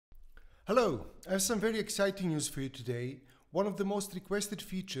Hello, I have some very exciting news for you today. One of the most requested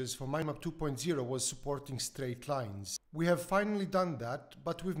features for MindMup 2.0 was supporting straight lines. We have finally done that,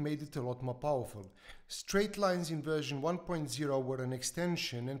 but we've made it a lot more powerful. Straight lines in version 1.0 were an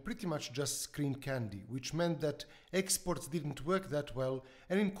extension and pretty much just screen candy, which meant that exports didn't work that well,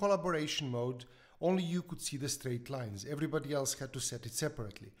 and in collaboration mode, only you could see the straight lines. Everybody else had to set it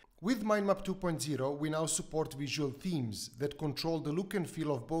separately. With MindMup 2.0, we now support visual themes that control the look and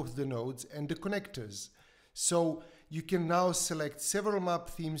feel of both the nodes and the connectors. So you can now select several map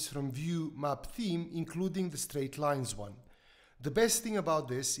themes from View Map Theme, including the straight lines one. The best thing about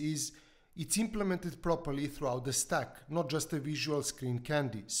this is it's implemented properly throughout the stack, not just a visual screen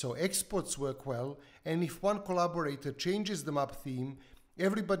candy. So exports work well, and if one collaborator changes the map theme,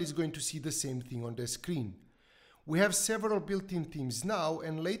 everybody's going to see the same thing on their screen. We have several built-in themes now,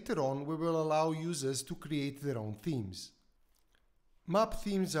 and later on we will allow users to create their own themes. Map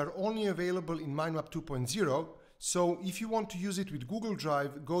themes are only available in MindMup 2.0, so if you want to use it with Google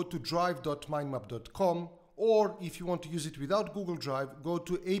Drive, go to drive.mindmup.com, or if you want to use it without Google Drive, go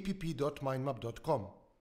to app.mindmup.com.